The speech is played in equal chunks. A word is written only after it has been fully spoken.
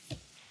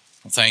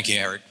Thank you,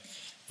 Eric,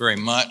 very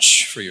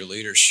much for your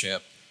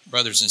leadership.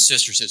 Brothers and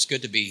sisters, it's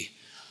good to be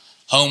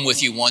home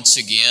with you once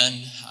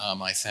again.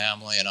 My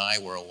family and I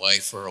were away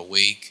for a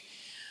week.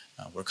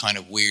 We're kind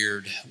of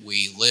weird.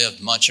 We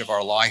lived much of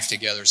our life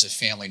together as a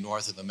family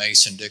north of the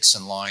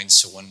Mason-Dixon line,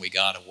 so when we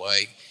got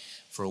away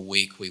for a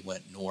week, we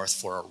went north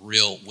for a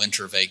real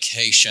winter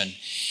vacation.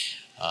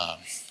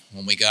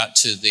 When we got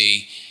to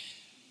the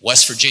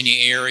West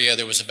Virginia area,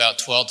 there was about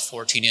 12 to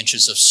 14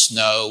 inches of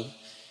snow.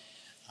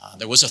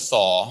 There was a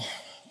thaw,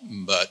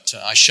 but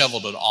I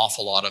shoveled an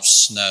awful lot of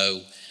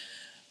snow,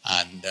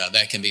 and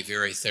that can be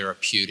very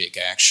therapeutic,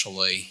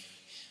 actually.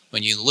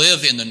 When you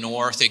live in the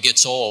north, it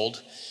gets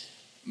old,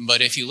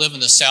 but if you live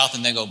in the south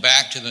and then go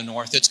back to the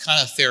north, it's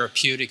kind of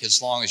therapeutic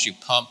as long as you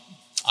pump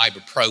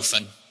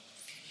ibuprofen.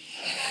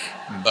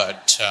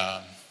 But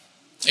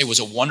it was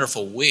a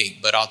wonderful week,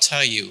 but I'll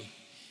tell you,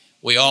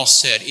 we all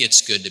said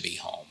it's good to be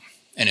home,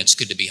 and it's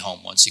good to be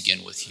home once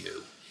again with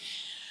you.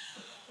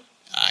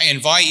 I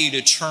invite you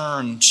to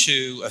turn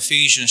to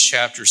Ephesians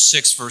chapter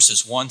 6,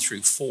 verses 1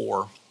 through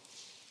 4.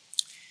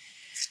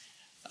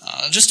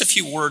 Just a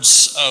few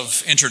words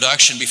of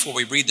introduction before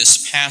we read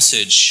this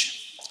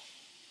passage.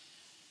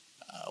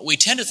 We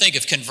tend to think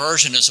of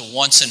conversion as a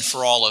once and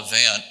for all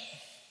event,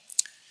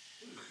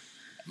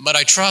 but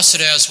I trust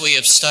that as we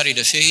have studied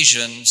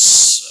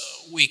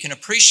Ephesians, we can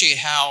appreciate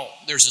how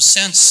there's a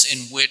sense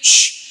in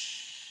which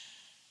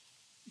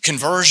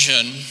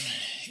conversion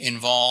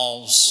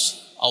involves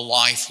a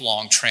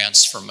lifelong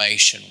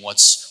transformation,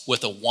 what's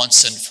with a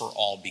once and for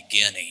all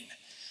beginning.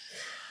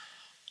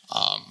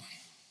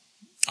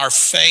 Our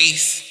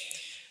faith,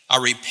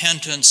 our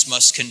repentance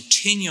must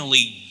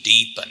continually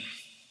deepen.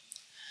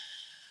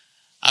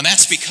 And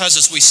that's because,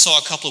 as we saw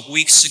a couple of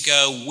weeks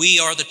ago, we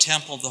are the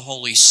temple of the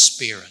Holy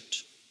Spirit.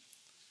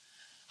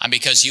 And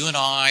because you and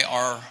I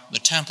are the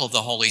temple of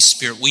the Holy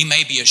Spirit, we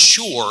may be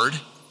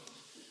assured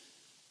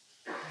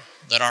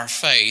that our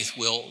faith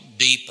will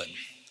deepen.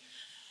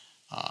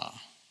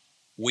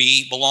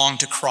 We belong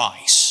to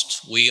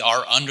Christ. We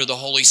are under the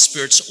Holy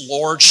Spirit's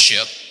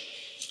lordship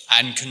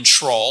and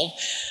control.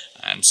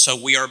 And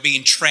so we are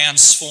being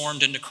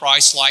transformed into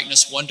Christ's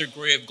likeness, one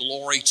degree of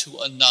glory to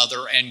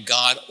another, and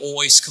God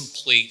always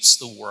completes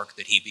the work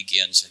that he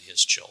begins in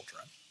his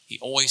children. He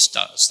always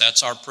does.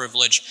 That's our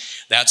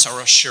privilege. That's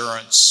our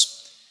assurance.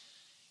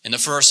 In the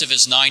first of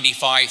his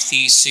 95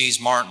 Theses,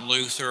 Martin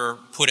Luther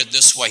put it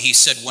this way. He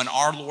said, when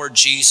our Lord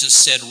Jesus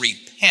said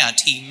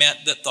repent, he meant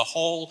that the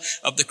whole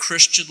of the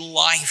Christian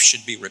life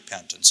should be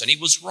repentance. And he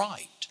was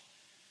right.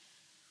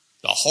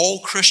 The whole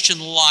Christian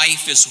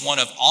life is one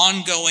of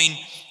ongoing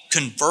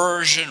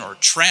conversion or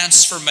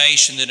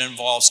transformation that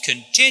involves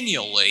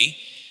continually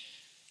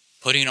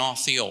putting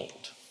off the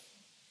old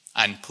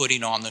and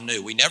putting on the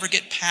new. We never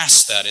get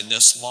past that in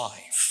this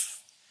life.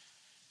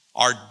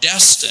 Our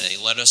destiny,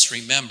 let us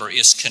remember,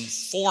 is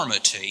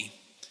conformity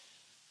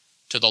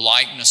to the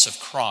likeness of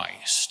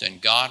Christ, and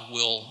God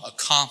will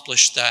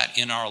accomplish that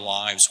in our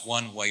lives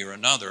one way or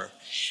another.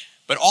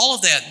 But all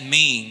of that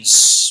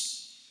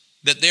means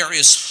that there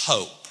is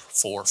hope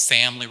for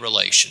family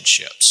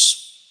relationships.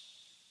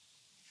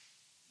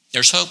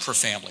 There's hope for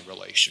family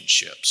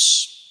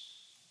relationships.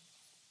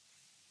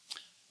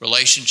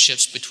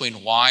 Relationships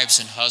between wives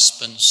and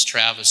husbands.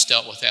 Travis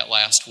dealt with that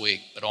last week,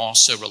 but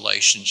also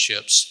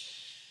relationships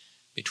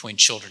between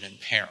children and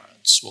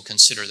parents. We'll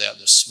consider that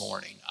this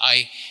morning.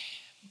 I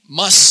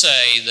must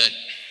say that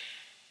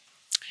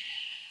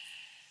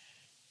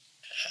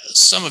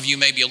some of you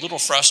may be a little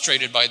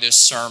frustrated by this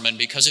sermon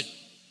because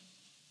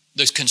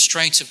the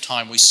constraints of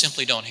time, we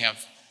simply don't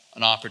have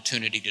an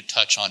opportunity to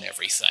touch on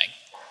everything.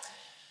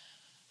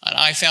 And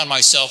I found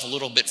myself a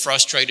little bit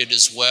frustrated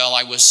as well.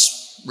 I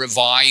was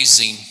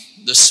revising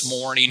this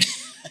morning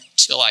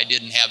until I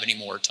didn't have any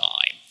more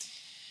time.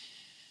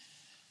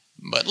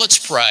 But let's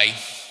pray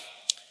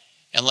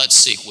and let's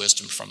seek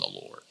wisdom from the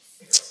Lord.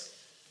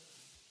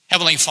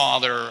 Heavenly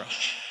Father,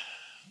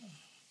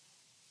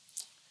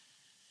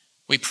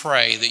 we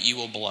pray that you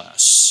will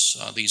bless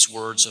these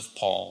words of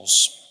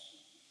Paul's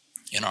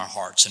in our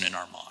hearts and in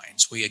our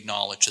minds. We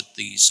acknowledge that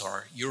these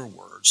are your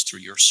words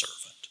through your servant.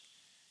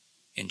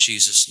 In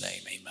Jesus'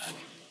 name, amen.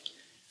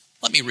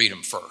 Let me read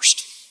them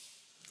first.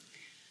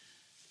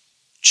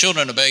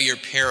 Children, obey your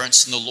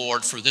parents in the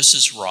Lord, for this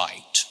is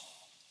right.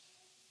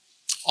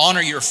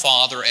 Honor your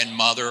father and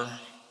mother.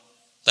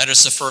 That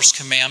is the first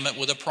commandment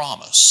with a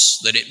promise,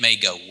 that it may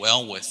go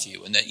well with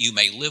you and that you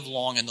may live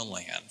long in the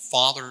land.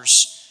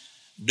 Fathers,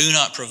 do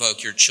not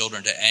provoke your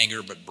children to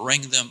anger, but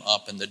bring them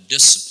up in the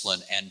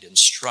discipline and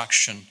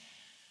instruction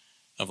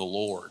of the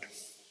Lord.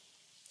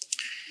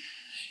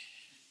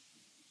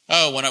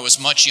 When I was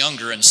much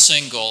younger and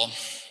single,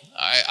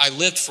 I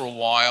lived for a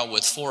while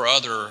with 4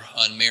 other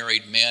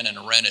unmarried men in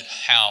a rented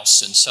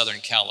house in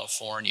Southern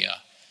California.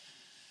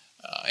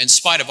 In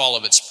spite of all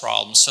of its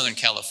problems, Southern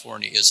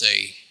California it's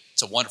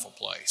a wonderful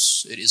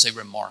place. It is a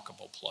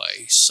remarkable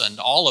place. And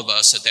all of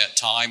us at that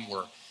time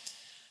were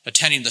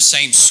attending the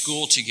same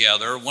school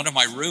together. One of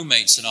my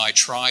roommates and I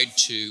tried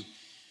to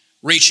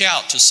reach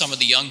out to some of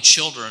the young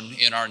children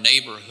in our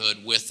neighborhood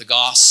with the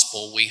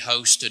gospel. We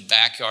hosted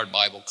backyard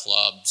Bible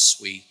clubs.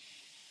 We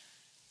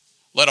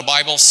led a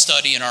Bible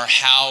study in our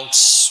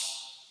house.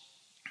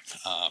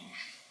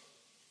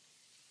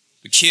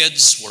 The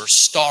kids were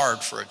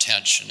starved for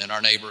attention in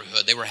our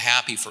neighborhood. They were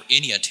happy for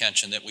any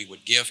attention that we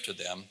would give to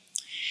them.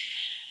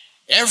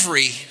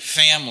 Every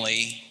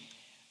family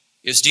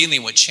is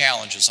dealing with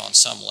challenges on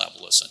some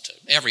level, isn't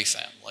it? Every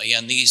family.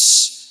 And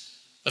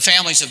the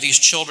families of these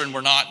children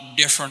were not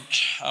different.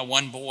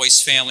 One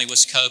boy's family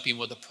was coping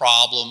with the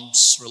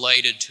problems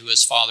related to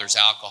his father's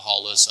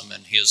alcoholism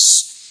and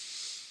his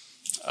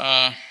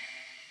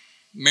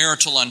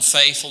marital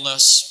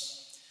unfaithfulness.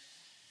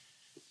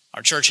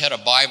 Our church had a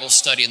Bible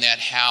study in that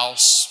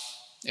house.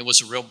 It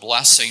was a real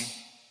blessing.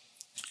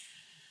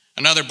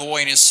 Another boy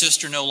and his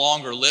sister no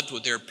longer lived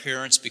with their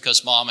parents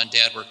because mom and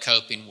dad were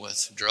coping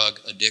with drug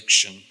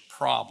addiction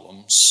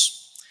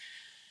problems.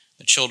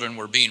 The children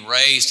were being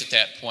raised at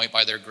that point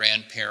by their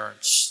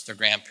grandparents. Their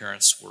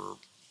grandparents were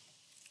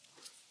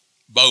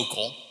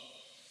vocal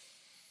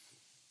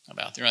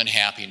about their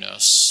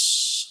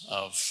unhappiness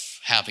of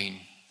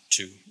having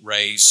to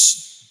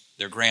raise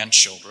their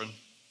grandchildren.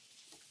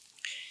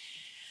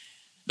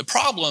 The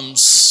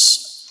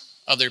problems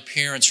of their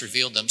parents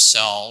revealed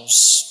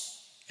themselves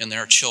in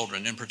their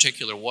children in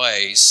particular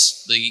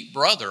ways. The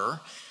brother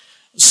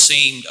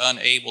seemed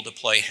unable to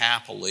play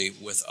happily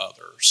with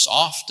others.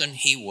 Often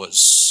he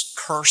was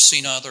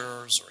cursing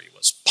others, or he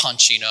was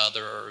punching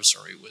others,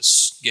 or he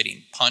was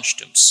getting punched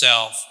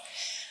himself.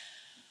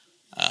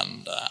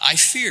 And I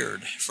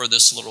feared for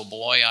this little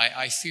boy.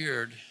 I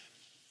feared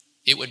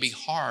it would be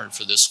hard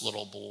for this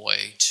little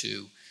boy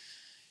to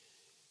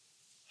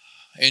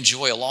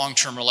enjoy a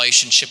long-term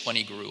relationship when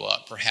he grew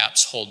up,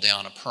 perhaps hold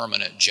down a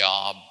permanent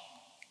job.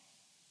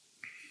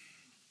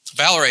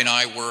 Valerie and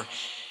I were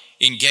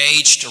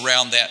engaged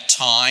around that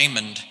time,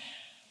 and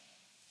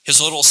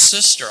his little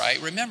sister, I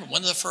remember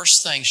one of the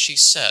first things she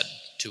said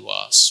to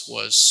us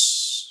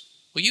was,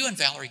 "Will you and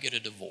Valerie get a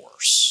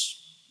divorce?"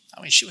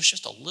 I mean, she was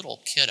just a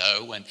little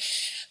kiddo, and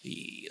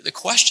the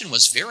question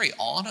was very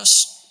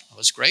honest. I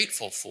was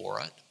grateful for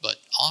it,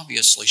 but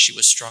obviously she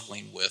was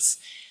struggling with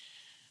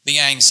the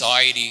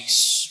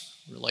anxieties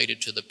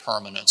related to the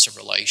permanence of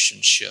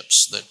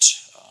relationships that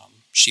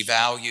she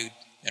valued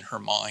in her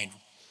mind.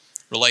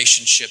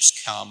 Relationships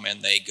come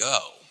and they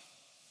go.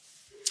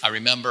 I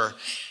remember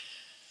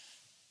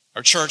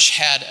our church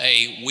had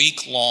a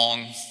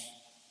week-long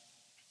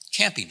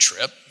camping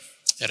trip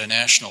at a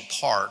national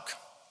park,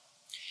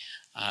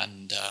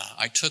 and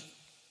I took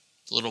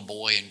the little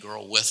boy and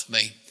girl with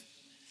me,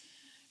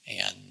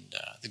 and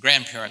the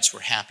grandparents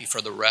were happy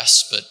for the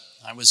rest, but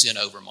I was in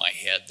over my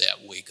head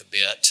that week a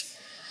bit.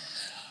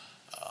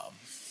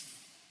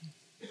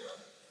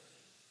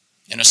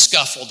 In a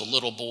scuffle, the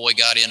little boy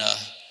got in a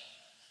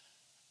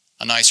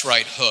nice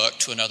right hook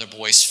to another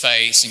boy's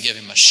face and gave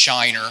him a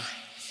shiner.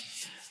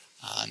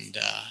 And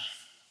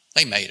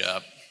they made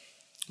up.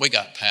 We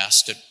got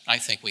past it. I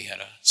think we had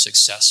a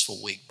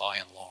successful week by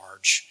and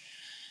large.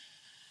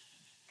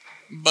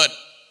 But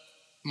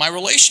my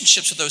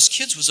relationships with those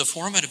kids was a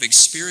formative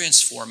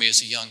experience for me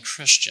as a young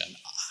Christian.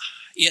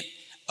 It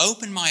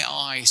opened my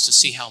eyes to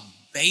see how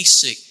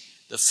basic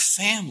the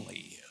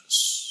family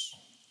is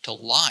to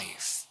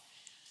life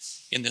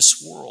in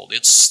this world.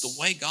 It's the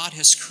way God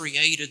has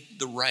created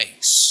the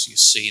race, you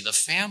see. The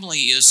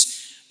family is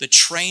the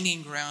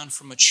training ground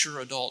for mature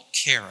adult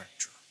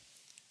character.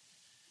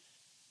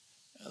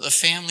 The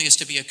family is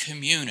to be a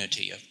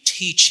community of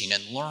teaching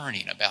and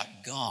learning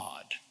about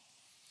God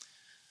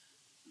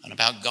and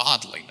about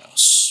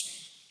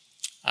godliness.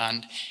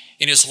 And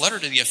in his letter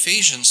to the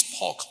Ephesians,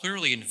 Paul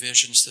clearly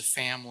envisions the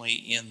family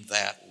in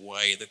that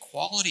way. The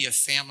quality of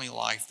family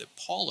life that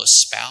Paul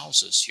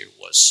espouses here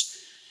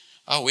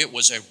it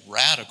was a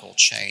radical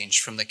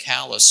change from the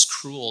callous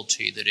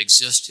cruelty that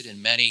existed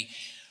in many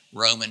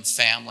Roman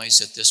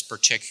families at this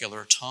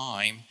particular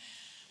time.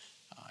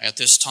 At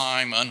this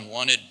time,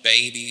 unwanted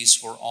babies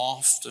were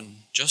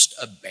often just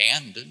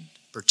abandoned,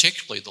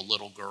 particularly the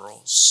little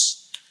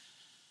girls.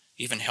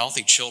 Even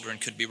healthy children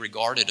could be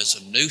regarded as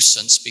a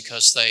nuisance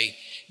because they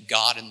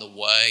got in the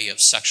way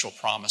of sexual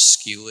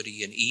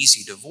promiscuity and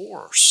easy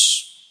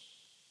divorce.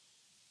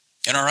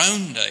 In our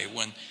own day,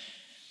 when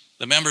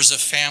the members of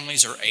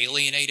families are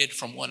alienated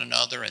from one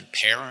another and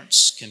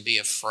parents can be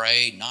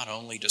afraid not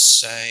only to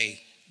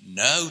say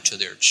no to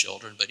their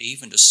children, but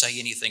even to say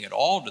anything at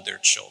all to their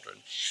children,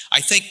 I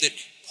think that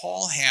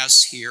Paul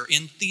has here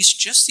in these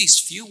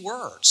few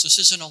words, this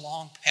isn't a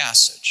long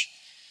passage,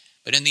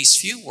 but in these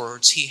few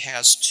words, he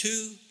has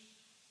two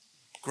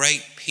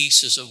great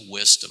pieces of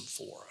wisdom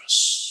for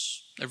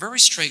us. They're very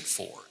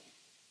straightforward.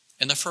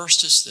 And the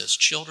first is this: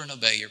 children,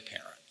 obey your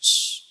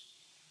parents.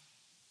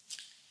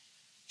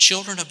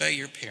 Children, obey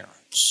your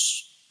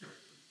parents.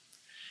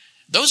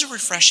 Those are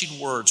refreshing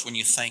words when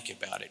you think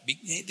about it.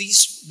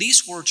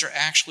 These words are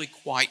actually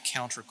quite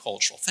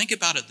countercultural. Think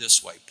about it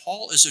this way.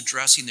 Paul is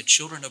addressing the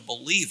children of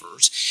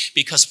believers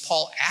because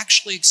Paul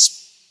actually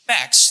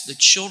expects the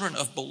children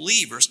of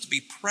believers to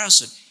be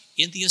present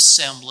in the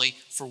assembly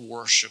for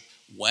worship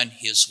when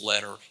his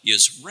letter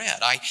is read.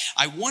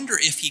 I wonder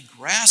if he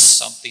grasped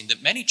something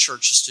that many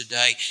churches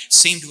today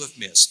seem to have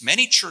missed.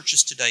 Many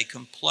churches today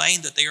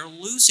complain that they are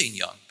losing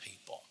young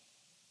people.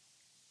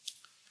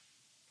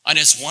 And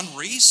it's one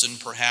reason,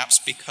 perhaps,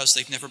 because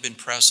they've never been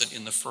present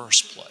in the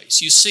first place.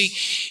 You see,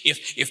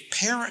 if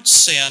parents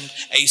send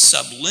a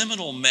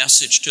subliminal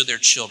message to their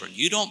children,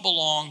 you don't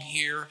belong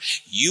here,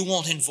 you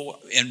won't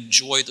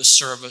enjoy the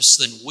service,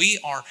 then we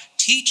are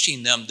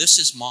teaching them this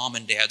is mom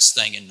and dad's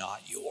thing and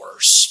not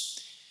yours.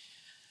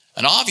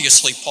 And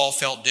obviously, Paul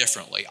felt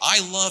differently. I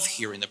love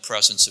hearing the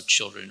presence of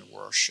children in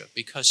worship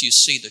because, you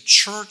see, the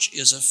church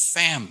is a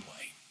family.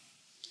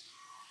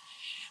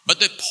 But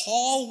that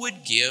Paul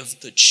would give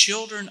the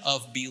children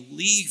of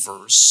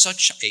believers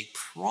such a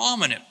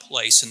prominent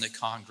place in the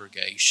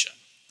congregation.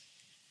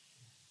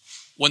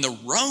 When the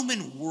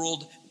Roman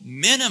world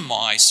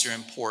minimized their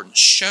importance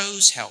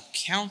shows how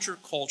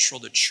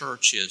countercultural the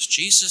church is.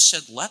 Jesus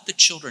said, "Let the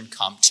children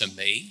come to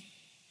me.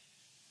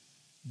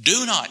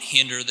 Do not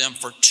hinder them,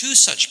 for to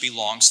such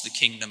belongs the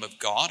kingdom of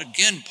God."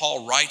 Again,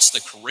 Paul writes the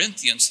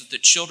Corinthians that the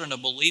children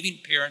of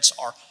believing parents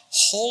are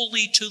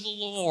holy to the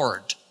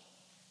Lord.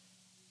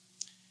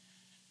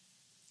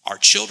 Our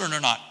children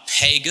are not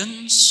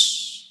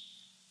pagans.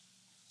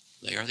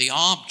 They are the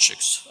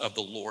objects of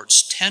the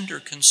Lord's tender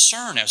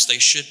concern, as they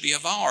should be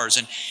of ours.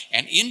 And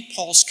in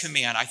Paul's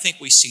command, I think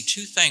we see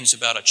two things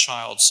about a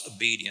child's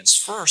obedience.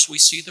 First, we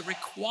see the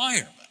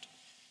requirement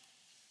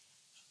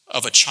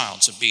of a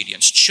child's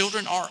obedience.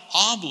 Children are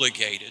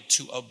obligated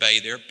to obey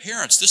their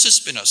parents. This has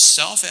been a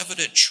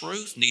self-evident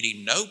truth,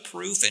 needing no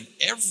proof in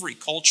every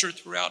culture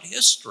throughout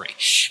history.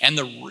 And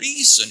the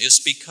reason is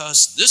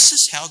because this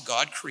is how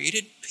God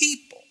created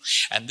people.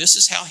 And this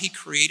is how he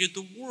created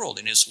the world.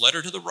 In his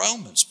letter to the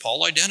Romans,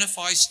 Paul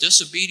identifies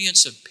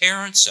disobedience of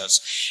parents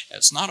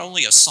as not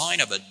only a sign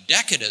of a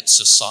decadent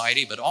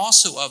society, but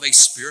also of a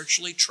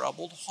spiritually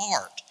troubled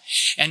heart.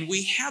 And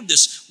we have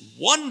this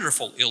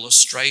wonderful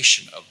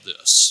illustration of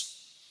this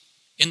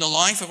in the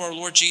life of our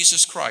Lord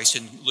Jesus Christ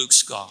in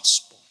Luke's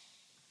gospel.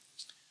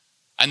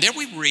 And there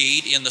we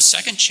read in the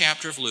 2nd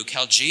chapter of Luke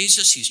how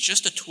Jesus, he's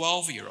just a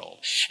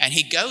 12-year-old, and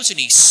he goes and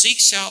he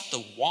seeks out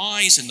the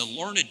wise and the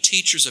learned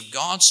teachers of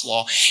God's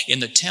law in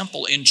the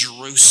temple in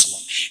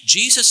Jerusalem.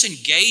 Jesus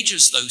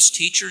engages those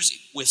teachers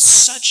with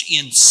such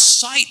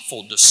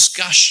insightful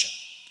discussion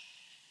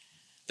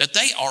that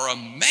they are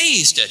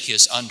amazed at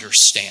his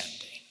understanding.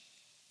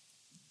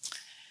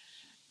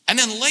 And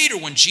then later,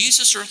 when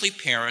Jesus' earthly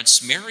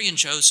parents, Mary and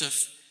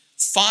Joseph,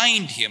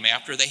 find him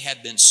after they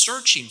had been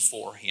searching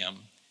for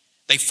him,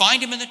 they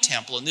find him in the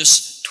temple, and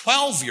this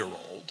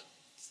 12-year-old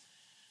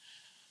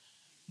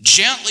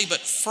gently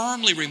but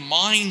firmly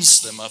reminds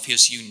them of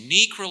his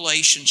unique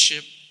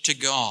relationship to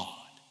God.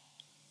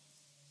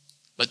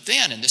 But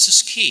then, and this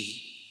is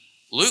key,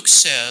 Luke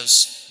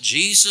says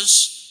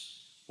Jesus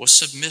was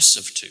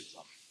submissive to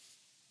them.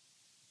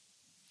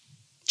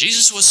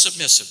 Jesus was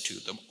submissive to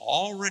them.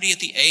 Already at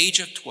the age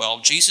of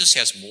 12, Jesus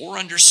has more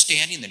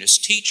understanding than his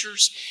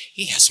teachers.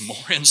 He has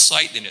more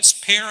insight than his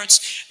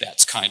parents.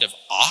 That's kind of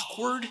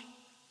awkward.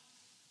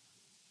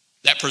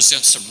 That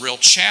presents some real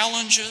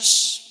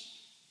challenges.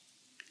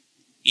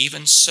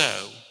 Even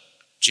so,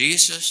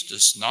 Jesus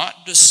does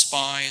not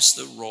despise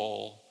the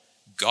role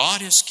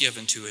God has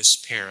given to his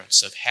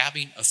parents of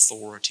having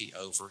authority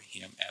over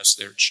him as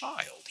their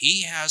child.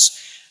 He has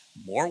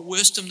more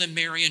wisdom than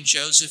Mary and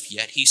Joseph,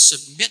 yet he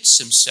submits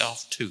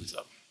himself to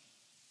them.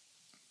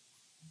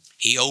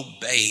 He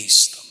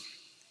obeys them,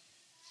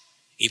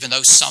 even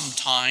though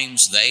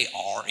sometimes they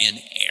are in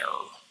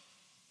error.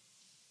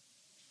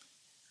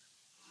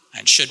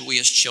 And should we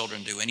as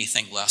children do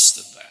anything less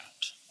than that?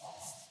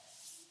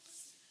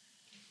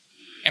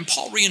 And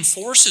Paul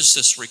reinforces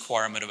this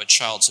requirement of a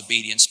child's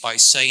obedience by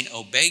saying,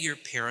 obey your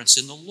parents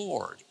in the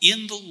Lord.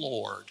 In the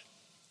Lord.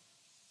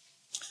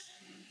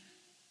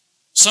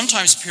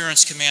 Sometimes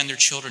parents command their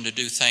children to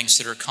do things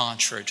that are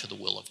contrary to the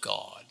will of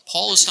God.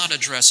 Paul is not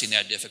addressing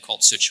that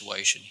difficult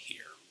situation here.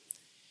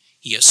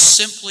 He is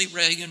simply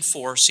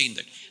reinforcing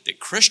that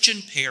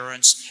Christian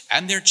parents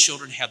and their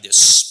children have this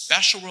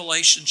special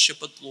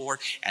relationship with the Lord,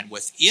 and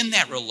within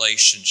that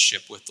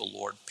relationship with the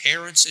Lord,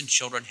 parents and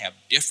children have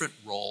different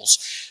roles.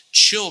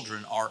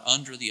 Children are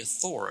under the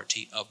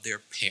authority of their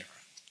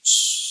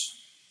parents.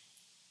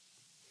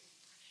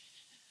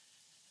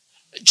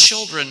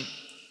 Children,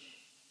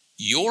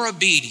 your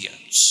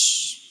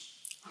obedience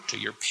to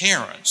your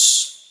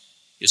parents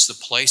is the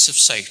place of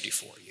safety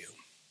for you.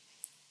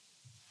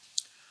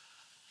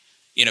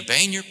 In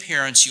obeying your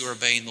parents, you are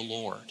obeying the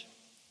Lord.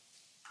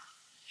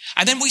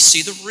 And then we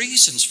see the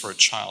reasons for a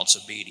child's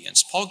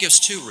obedience. Paul gives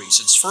two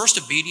reasons. First,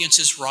 obedience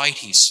is right,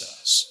 he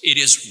says. It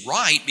is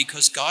right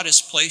because God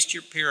has placed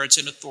your parents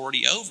in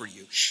authority over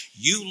you.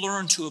 You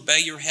learn to obey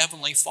your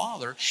heavenly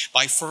Father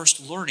by first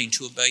learning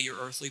to obey your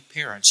earthly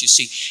parents. You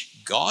see,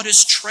 God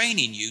is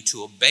training you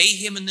to obey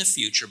him in the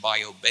future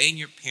by obeying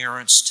your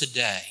parents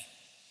today.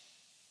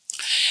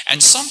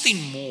 And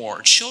something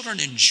more, children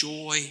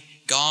enjoy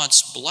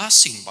God's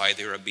blessing by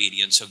their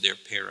obedience of their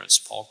parents.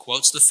 Paul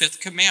quotes the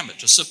 5th commandment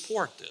to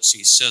support this.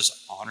 He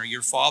says, honor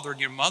your father and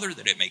your mother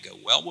that it may go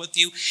well with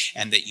you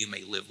and that you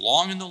may live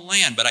long in the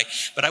land. But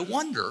I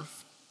wonder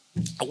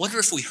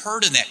if we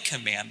heard in that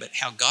commandment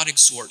how God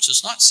exhorts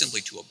us not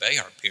simply to obey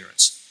our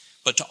parents,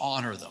 but to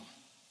honor them.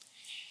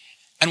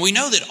 And we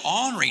know that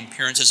honoring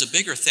parents is a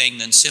bigger thing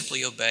than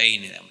simply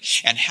obeying them.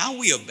 And how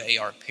we obey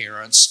our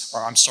parents,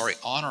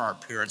 honor our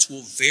parents,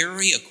 will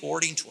vary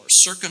according to our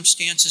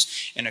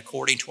circumstances and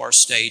according to our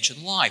stage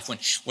in life.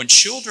 When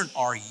children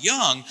are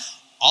young,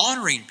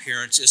 honoring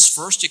parents is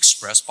first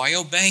expressed by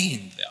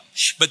obeying them.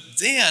 But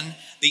then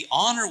the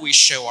honor we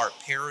show our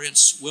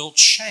parents will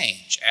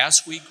change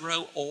as we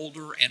grow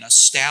older and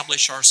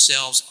establish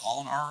ourselves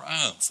on our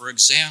own. For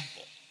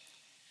example,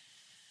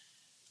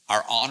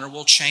 our honor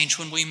will change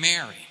when we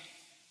marry.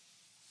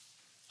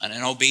 And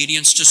in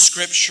obedience to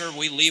Scripture,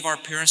 we leave our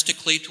parents to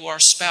cleave to our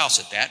spouse.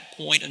 At that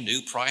point, a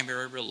new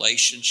primary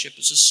relationship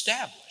is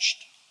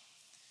established.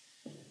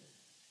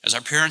 As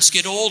our parents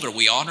get older,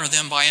 we honor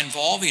them by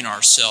involving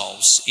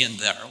ourselves in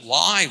their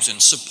lives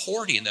and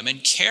supporting them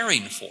and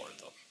caring for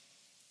them.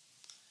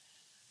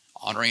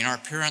 Honoring our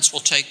parents will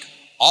take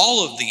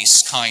all of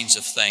these kinds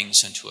of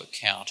things into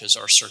account as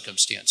our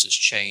circumstances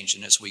change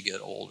and as we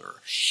get older.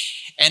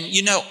 And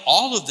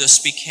all of this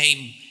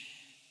became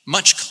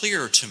much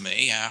clearer to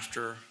me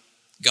after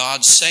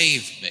God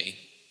saved me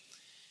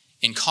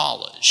in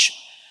college.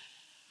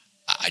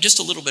 Just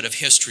a little bit of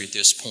history at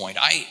this point.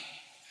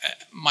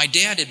 My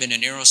dad had been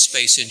an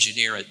aerospace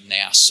engineer at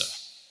NASA.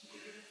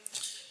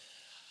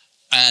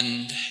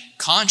 And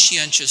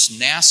conscientious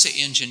NASA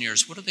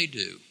engineers, what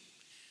do?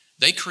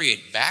 They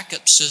create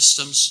backup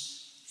systems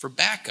for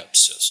backup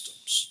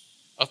systems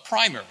of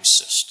primary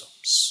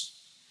systems.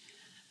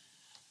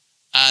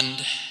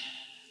 And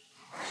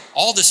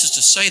all this is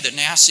to say that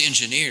NASA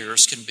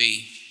engineers can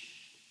be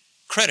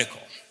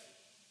critical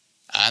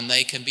and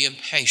they can be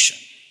impatient,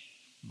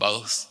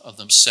 both of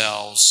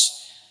themselves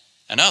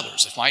and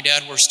others. If my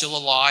dad were still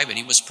alive and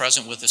he was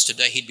present with us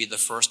today, he'd be the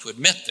first to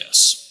admit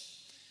this.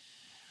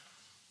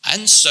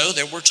 And so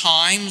there were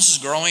times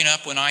growing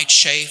up when I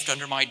chafed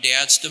under my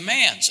dad's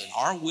demands and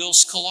our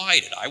wills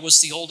collided. I was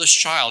the oldest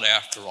child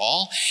after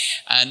all,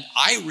 and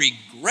I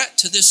regret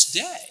to this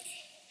day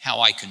how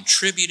I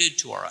contributed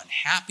to our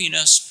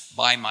unhappiness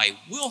by my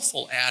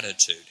willful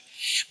attitude.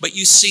 But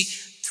you see,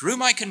 through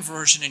my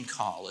conversion in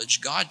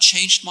college, God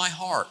changed my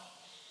heart.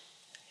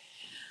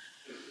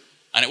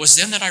 And it was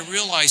then that I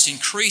realized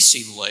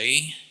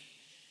increasingly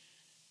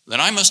that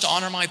I must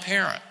honor my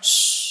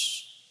parents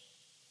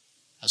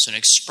as an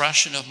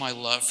expression of my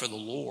love for the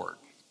Lord,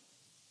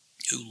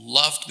 who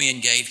loved me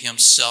and gave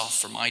himself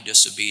for my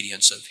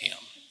disobedience of him.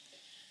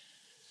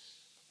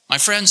 My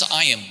friends,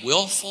 I am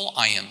willful,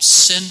 I am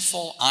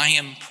sinful, I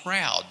am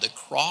proud. The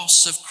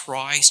cross of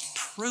Christ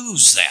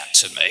proves that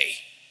to me.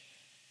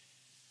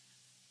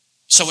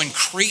 So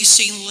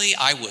increasingly,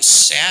 I was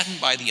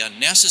saddened by the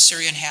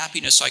unnecessary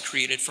unhappiness I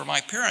created for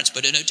my parents.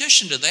 But in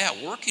addition to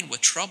that, working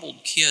with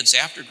troubled kids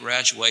after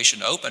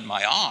graduation opened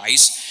my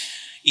eyes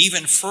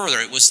even further.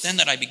 It was then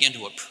that I began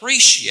to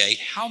appreciate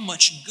how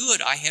much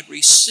good I had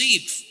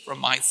received from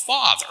my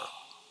father,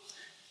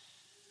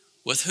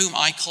 with whom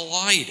I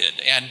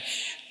collided. And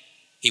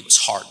he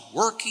was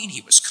hardworking,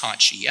 he was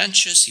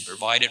conscientious, he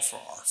provided for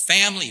our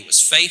family, he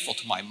was faithful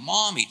to my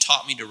mom, he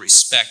taught me to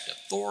respect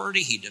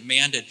authority, he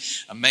demanded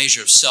a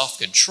measure of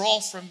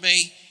self-control from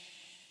me.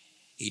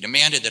 He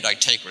demanded that I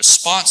take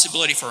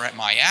responsibility for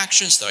my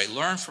actions, that I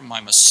learn from my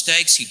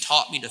mistakes. He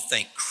taught me to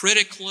think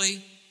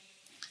critically.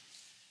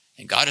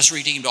 And God has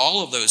redeemed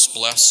all of those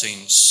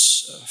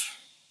blessings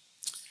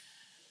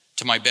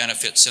to my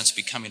benefit since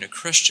becoming a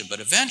Christian. But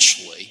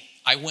eventually,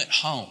 I went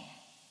home.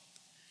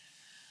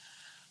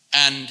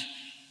 And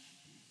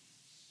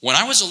when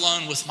I was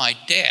alone with my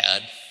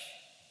dad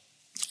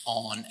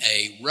on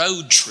a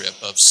road trip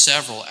of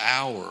several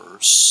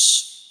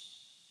hours,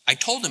 I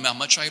told him how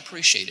much I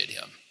appreciated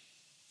him.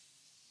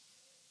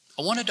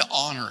 I wanted to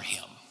honor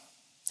him.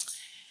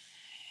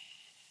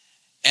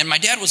 And my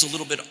dad was a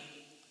little bit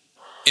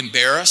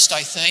embarrassed,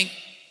 I think,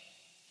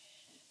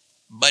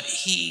 but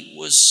he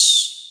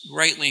was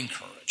greatly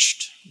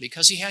encouraged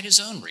because he had his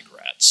own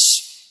regrets.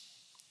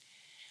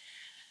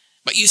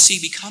 But you see,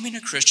 becoming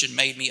a Christian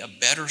made me a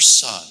better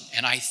son,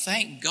 and I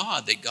thank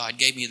God that God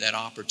gave me that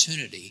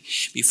opportunity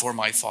before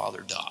my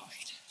father died.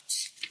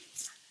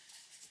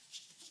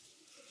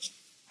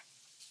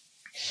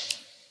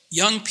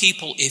 Young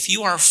people, if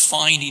you are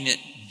finding it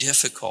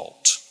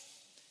difficult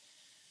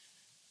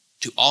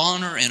to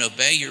honor and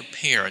obey your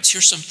parents,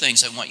 here's some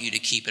things I want you to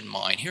keep in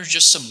mind. Here's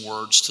just some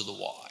words to the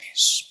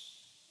wise.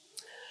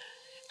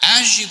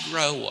 As you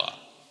grow up,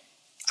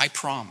 I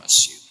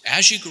promise you,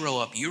 as you grow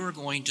up, you are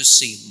going to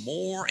see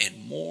more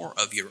and more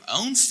of your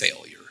own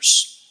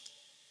failures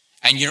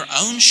and your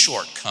own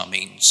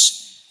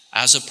shortcomings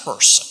as a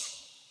person.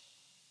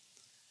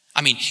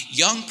 I mean,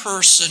 young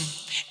person,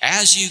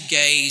 as you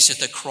gaze at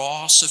the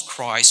cross of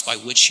Christ by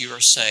which you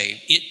are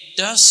saved, it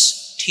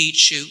does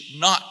teach you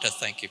not to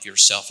think of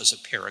yourself as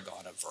a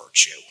paragon of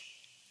virtue.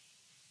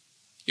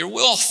 You're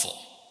willful.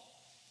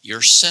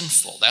 You're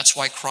sinful. That's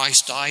why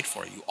Christ died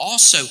for you.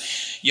 Also,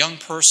 young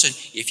person,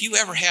 if you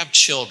ever have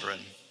children,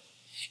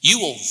 you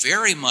will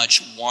very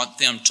much want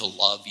them to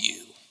love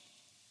you,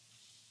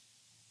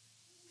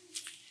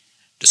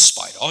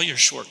 despite all your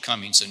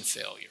shortcomings and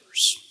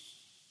failures.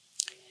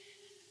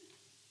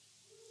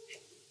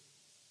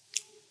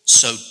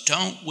 So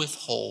don't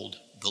withhold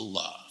the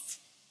love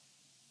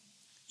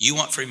you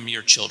want from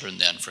your children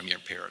then from your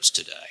parents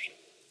today.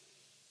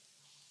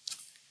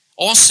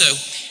 Also,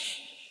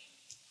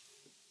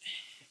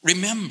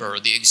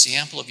 remember the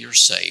example of your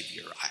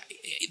Savior.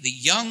 The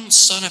young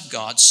Son of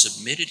God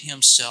submitted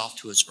himself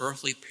to his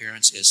earthly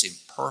parents as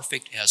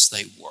imperfect as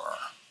they were.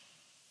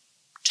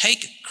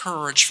 Take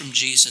courage from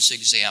Jesus'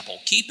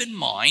 example. Keep in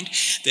mind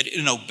that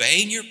in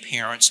obeying your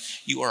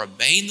parents, you are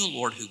obeying the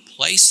Lord who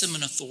placed them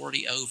in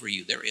authority over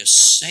you. There is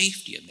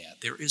safety in that.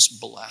 There is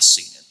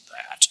blessing in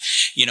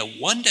that.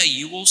 One day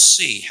you will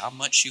see how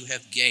much you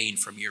have gained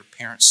from your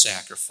parents'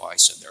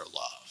 sacrifice and their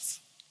love.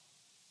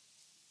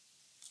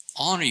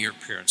 Honor your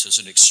parents as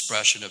an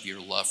expression of your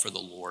love for the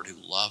Lord who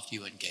loved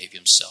you and gave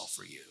himself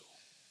for you.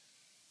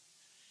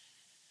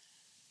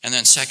 And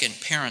then second,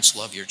 parents,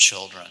 love your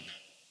children.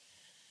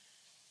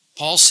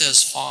 Paul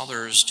says,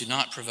 fathers, do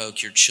not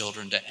provoke your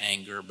children to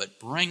anger, but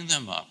bring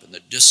them up in the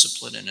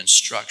discipline and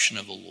instruction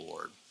of the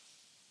Lord.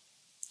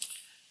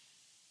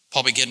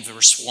 Paul begins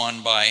verse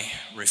 1 by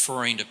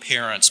referring to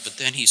parents, but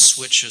then he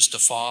switches to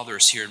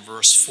fathers here in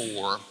verse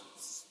 4.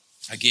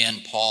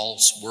 Again,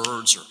 Paul's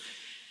words are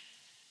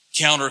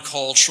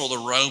countercultural. The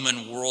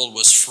Roman world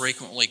was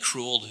frequently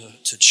cruel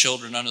to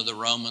children under the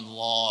Roman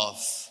law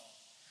of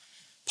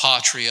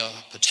patria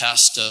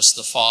potestas,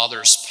 the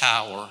father's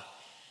power.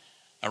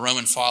 A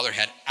Roman father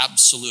had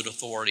absolute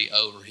authority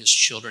over his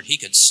children. He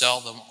could sell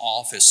them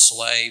off as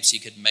slaves. He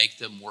could make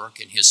them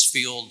work in his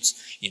fields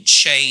in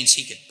chains.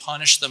 He could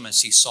punish them as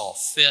he saw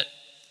fit.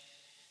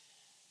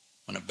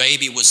 When a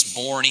baby was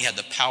born, he had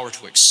the power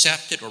to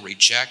accept it or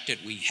reject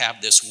it. We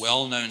have this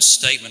well-known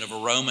statement of a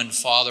Roman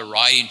father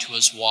writing to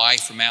his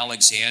wife from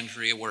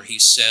Alexandria where he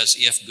says,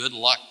 if good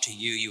luck to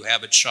you, you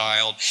have a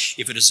child.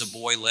 If it is a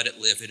boy, let it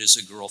live. If it is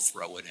a girl,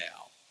 throw it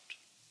out.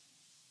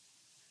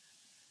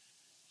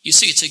 You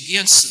see, it's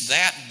against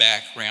that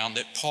background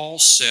that Paul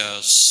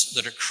says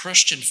that a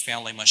Christian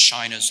family must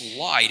shine as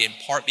light, in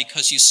part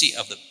because, you see,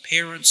 of the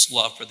parents'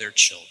 love for their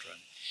children.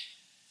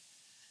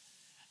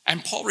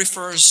 And Paul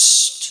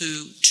refers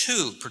to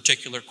two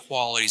particular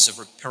qualities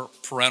of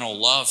parental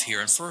love here.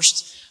 And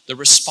first, the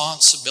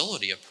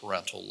responsibility of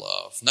parental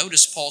love.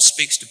 Notice Paul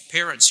speaks to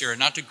parents here,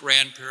 not to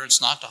grandparents,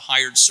 not to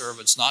hired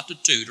servants, not to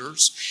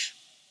tutors.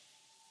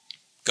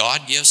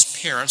 God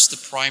gives parents the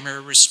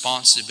primary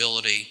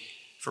responsibility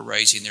for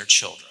raising their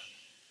children.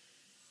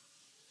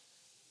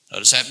 Now,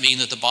 does that mean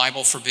that the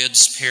Bible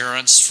forbids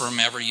parents from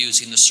ever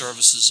using the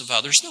services of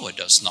others? No, it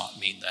does not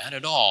mean that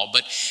at all.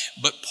 But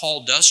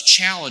Paul does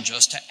challenge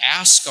us to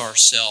ask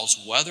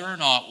ourselves whether or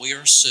not we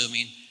are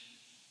assuming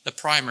the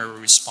primary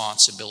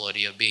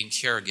responsibility of being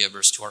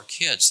caregivers to our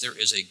kids. There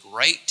is a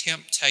great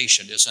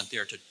temptation, isn't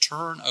there, to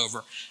turn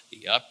over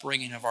the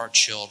upbringing of our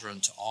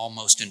children to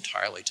almost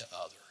entirely to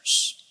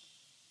others.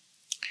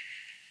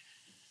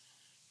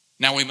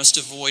 Now, we must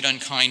avoid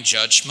unkind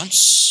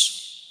judgments,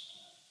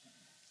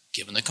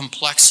 given the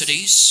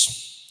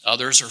complexities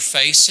others are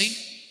facing.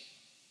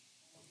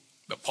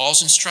 But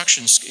Paul's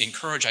instructions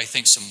encourage, I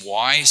think, some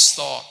wise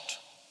thought.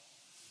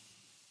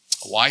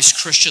 A wise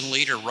Christian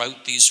leader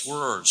wrote these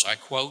words. I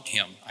quote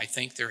him. I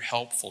think they're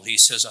helpful. He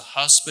says, a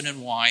husband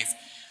and wife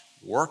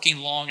working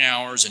long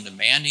hours and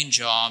demanding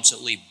jobs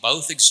that leave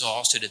both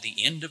exhausted at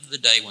the end of the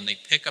day when they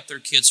pick up their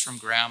kids from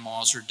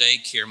grandma's or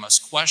daycare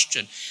must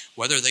question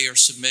whether they are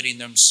submitting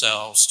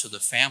themselves to the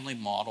family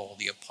model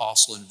the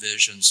apostle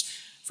envisions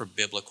for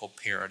biblical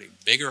parenting.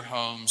 Bigger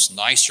homes,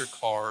 nicer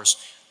cars,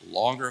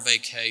 longer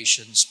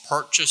vacations,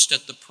 purchased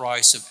at the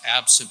price of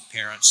absent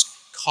parents,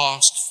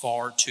 cost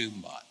far too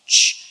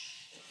much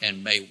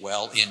and may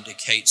well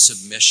indicate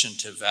submission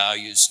to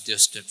values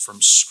distant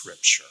from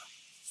Scripture.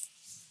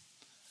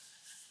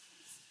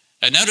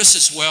 And notice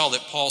as well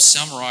that Paul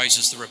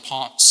summarizes the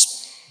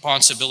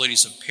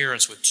responsibilities of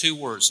parents with two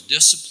words,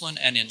 discipline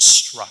and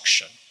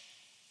instruction.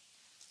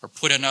 Or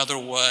put another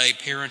way,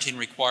 parenting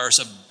requires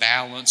a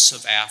balance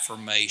of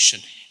affirmation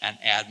and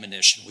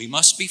admonition. We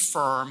must be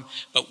firm,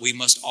 but we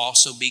must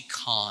also be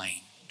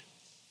kind.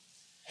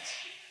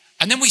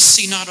 And then we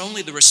see not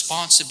only the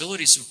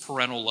responsibilities of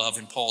parental love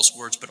in Paul's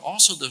words, but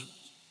also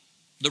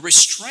the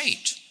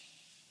restraint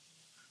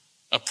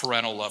of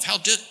parental love.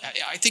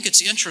 I think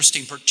it's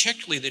interesting,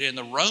 particularly that in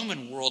the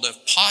Roman world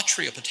of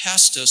patria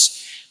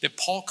potestas, that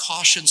Paul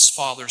cautions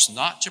fathers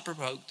not to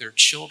provoke their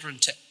children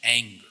to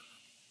anger.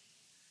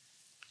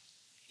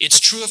 It's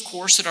true, of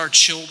course, that our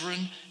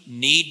children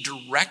need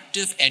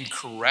directive and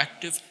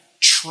corrective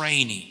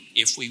training.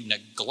 If we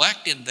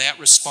neglect in that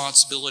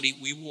responsibility,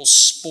 we will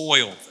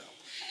spoil them.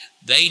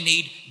 They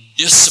need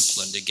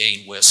discipline to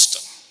gain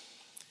wisdom.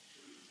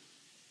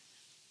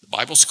 The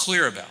Bible's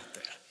clear about that.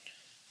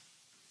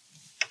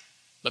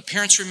 But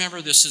parents,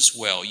 remember this as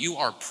well. You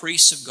are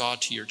priests of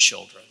God to your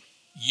children.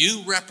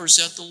 You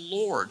represent the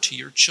Lord to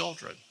your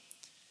children.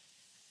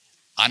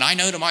 And I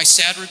know to my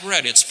sad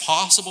regret, it's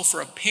possible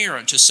for a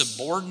parent to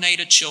subordinate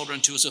a child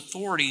to his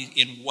authority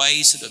in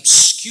ways that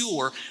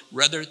obscure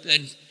rather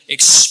than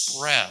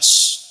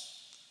express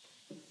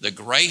the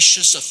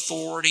gracious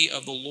authority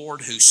of the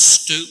Lord who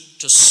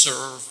stooped to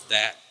serve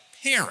that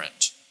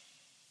parent.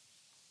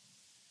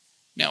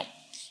 Now,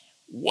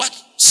 what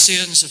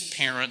sins of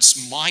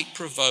parents might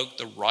provoke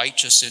the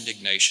righteous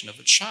indignation of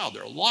a child?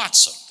 There are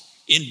lots of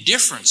them.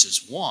 Indifference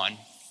is one.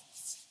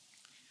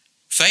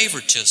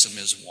 Favoritism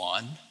is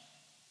one.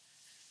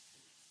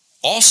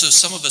 Also,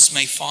 some of us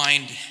may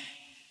find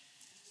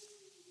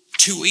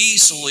too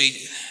easily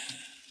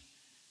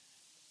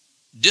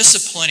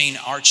disciplining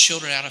our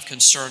children out of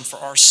concern for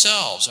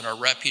ourselves and our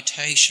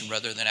reputation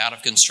rather than out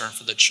of concern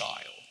for the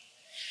child.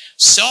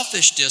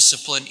 Selfish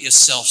discipline is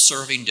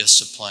self-serving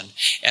discipline,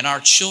 and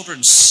our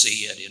children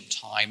see it in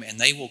time, and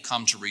they will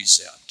come to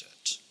resent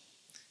it.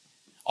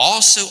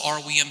 Also, are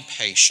we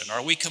impatient?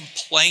 Are we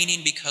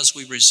complaining because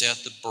we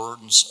resent the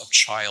burdens of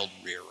child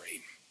rearing?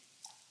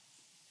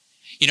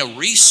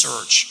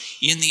 Research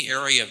in the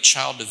area of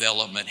child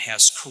development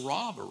has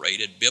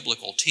corroborated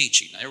biblical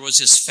teaching. There was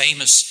this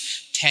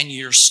famous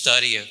 10-year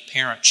study of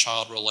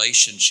parent-child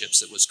relationships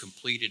that was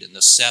completed in the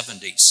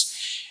 70s.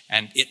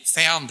 And it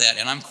found that,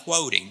 and I'm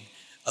quoting,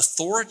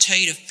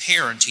 authoritative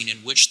parenting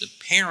in which the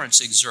parents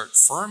exert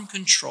firm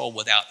control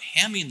without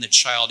hemming the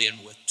child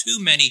in with too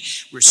many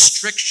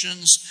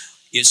restrictions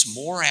is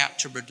more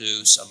apt to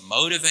produce a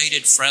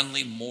motivated,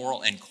 friendly,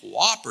 moral, and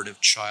cooperative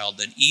child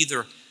than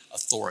either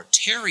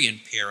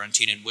authoritarian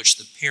parenting in which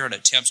the parent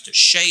attempts to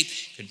shape,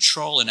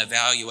 control, and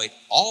evaluate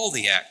all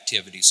the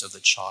activities of the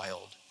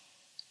child,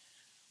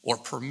 or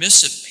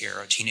permissive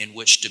parenting in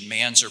which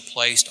demands are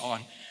placed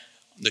on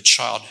the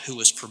child who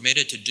is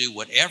permitted to do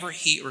whatever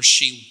he or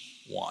she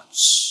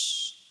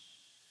wants.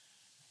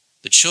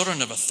 The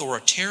children of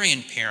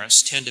authoritarian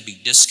parents tend to be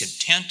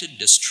discontented,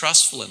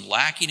 distrustful, and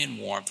lacking in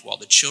warmth, while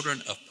the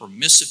children of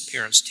permissive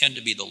parents tend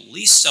to be the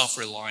least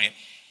self-reliant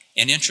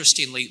and,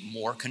 interestingly,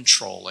 more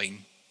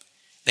controlling.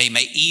 They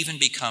may even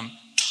become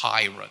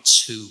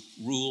tyrants who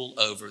rule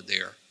over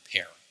their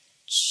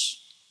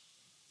parents.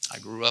 I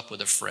grew up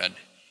with a friend,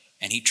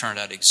 and he turned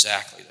out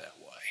exactly that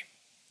way.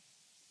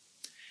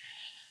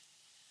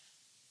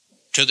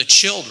 To the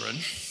children,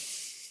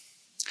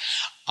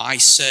 I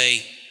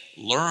say,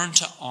 learn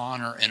to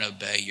honor and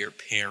obey your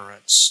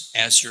parents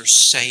as your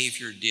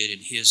Savior did in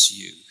his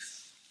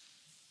youth.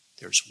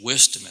 There's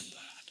wisdom in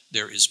that.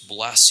 There is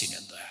blessing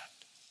in that.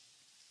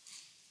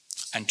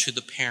 And to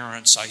the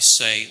parents, I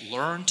say,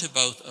 learn to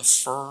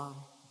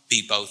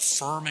be both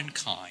firm and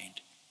kind,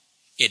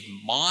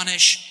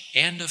 admonish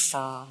and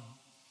affirm,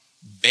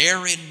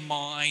 bear in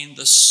mind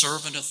the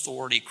servant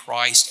authority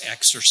Christ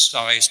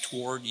exercised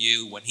toward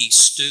you when he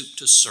stooped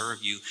to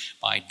serve you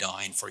by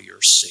dying for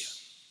your sins.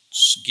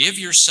 Give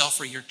yourself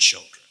for your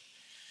children.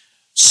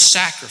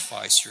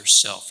 Sacrifice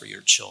yourself for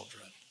your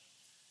children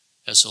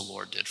as the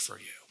Lord did for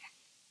you.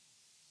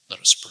 Let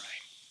us pray.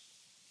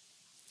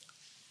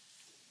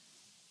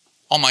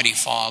 Almighty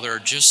Father,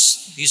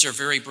 these are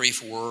very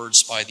brief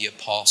words by the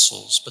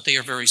apostles, but they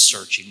are very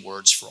searching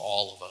words for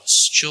all of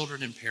us,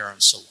 children and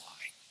parents alike.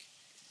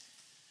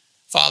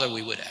 Father,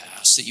 we would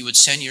ask that you would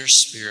send your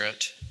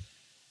Spirit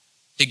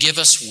to give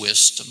us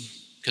wisdom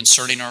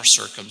concerning our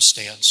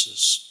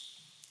circumstances.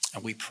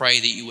 And we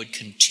pray that you would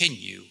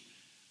continue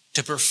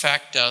to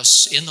perfect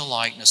us in the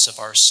likeness of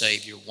our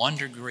Savior, one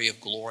degree of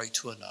glory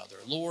to another.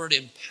 Lord,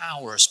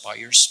 empower us by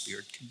your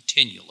Spirit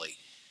continually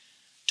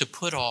to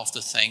put off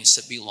the things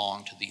that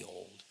belong to the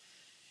old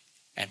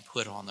and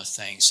put on the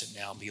things that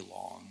now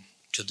belong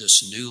to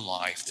this new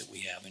life that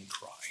we have in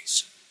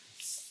Christ.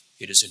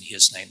 It is in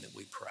his name that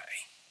we pray.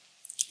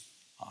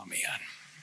 Amen.